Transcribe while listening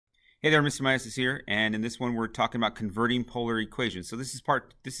Hey there, Mr. Miasis here, and in this one we're talking about converting polar equations. So this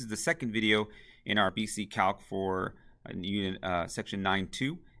is the second video in our BC Calc for unit section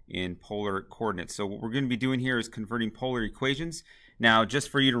 9.2 in polar coordinates. So what we're going to be doing here is converting polar equations. Now, just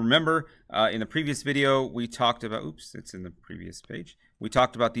for you to remember, in the previous video we talked about, oops, it's in the previous page. We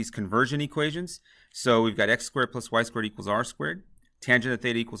talked about these conversion equations. So we've got x squared plus y squared equals r squared, tangent of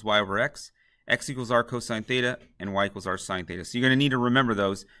theta equals y over x equals r cosine theta, and y equals r sine theta. So you're going to need to remember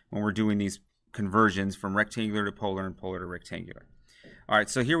those when we're doing these conversions from rectangular to polar and polar to rectangular. All right,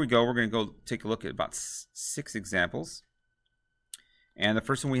 so here we go. We're going to go take a look at about 6 examples. And the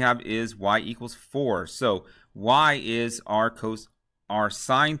first one we have is y equals 4. So y is r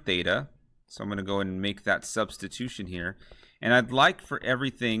sine theta. So I'm going to go and make that substitution here. And I'd like for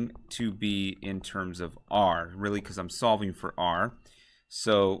everything to be in terms of r, really, because I'm solving for r.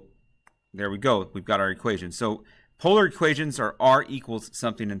 So there we go. We've got our equation. So polar equations are r equals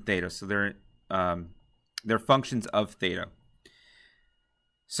something in theta. So they're functions of theta.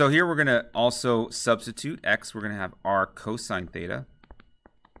 So here we're going to also substitute x. We're going to have r cosine theta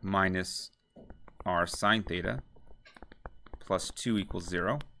minus r sine theta plus 2 equals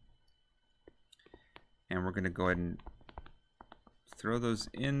 0. And we're going to go ahead and throw those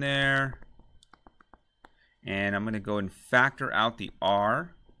in there. And I'm going to go and factor out the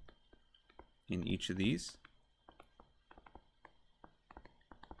r in each of these.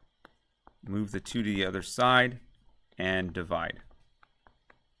 Move the 2 to the other side and divide.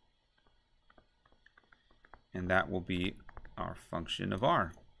 And that will be our function of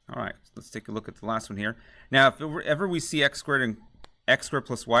r. All right, so let's take a look at the last one here. Now, if ever we see x squared and x squared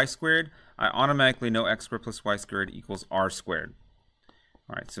plus y squared, I automatically know x squared plus y squared equals r squared.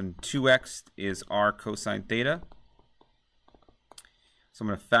 All right, so 2x is r cosine theta. So I'm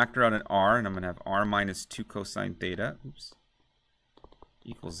going to factor out an r, and I'm going to have r minus 2 cosine theta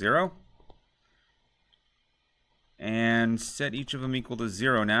equals 0. And set each of them equal to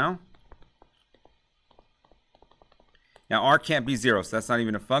 0 now. Now r can't be 0, so that's not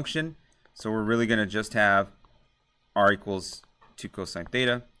even a function. So we're really going to just have r equals 2 cosine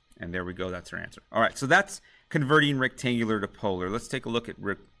theta. And there we go, that's our answer. All right, so that's converting rectangular to polar. Let's take a look at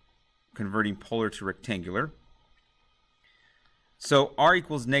converting polar to rectangular. So r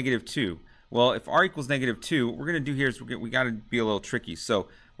equals -2. Well, if r equals -2, what we're going to do here is we got to be a little tricky. So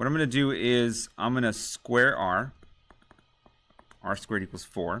what I'm going to do is I'm going to square r. R squared equals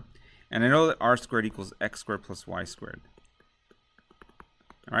 4. And I know that r squared equals x squared plus y squared.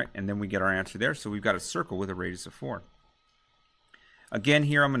 All right, and then we get our answer there. So we've got a circle with a radius of 4. Again,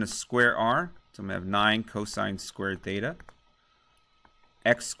 here I'm going to square r. So I'm going to have 9 cosine squared theta.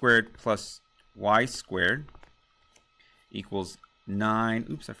 X squared plus y squared equals 9.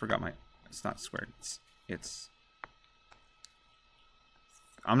 Oops, I forgot it's not squared.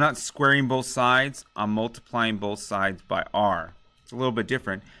 I'm not squaring both sides. I'm multiplying both sides by r. It's a little bit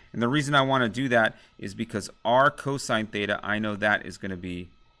different. And the reason I want to do that is because r cosine theta, I know that is going to be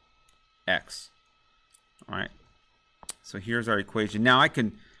x. All right. So here's our equation. Now I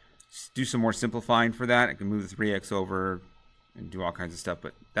can do some more simplifying for that. I can move the 3x over and do all kinds of stuff,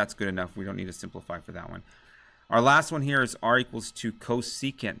 but that's good enough. We don't need to simplify for that one. Our last one here is r equals 2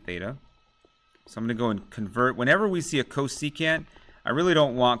 cosecant theta. So I'm going to go and convert. Whenever we see a cosecant, I really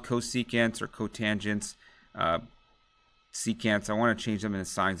don't want cosecants or cotangents, secants. I want to change them into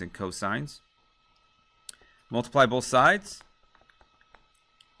sines and cosines. Multiply both sides.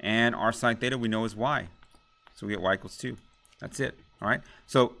 And r sine theta we know is y. So we get y equals 2. That's it. All right.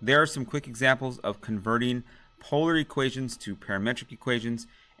 So there are some quick examples of converting polar equations to parametric equations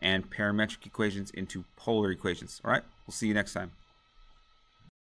and parametric equations into polar equations. All right. We'll see you next time.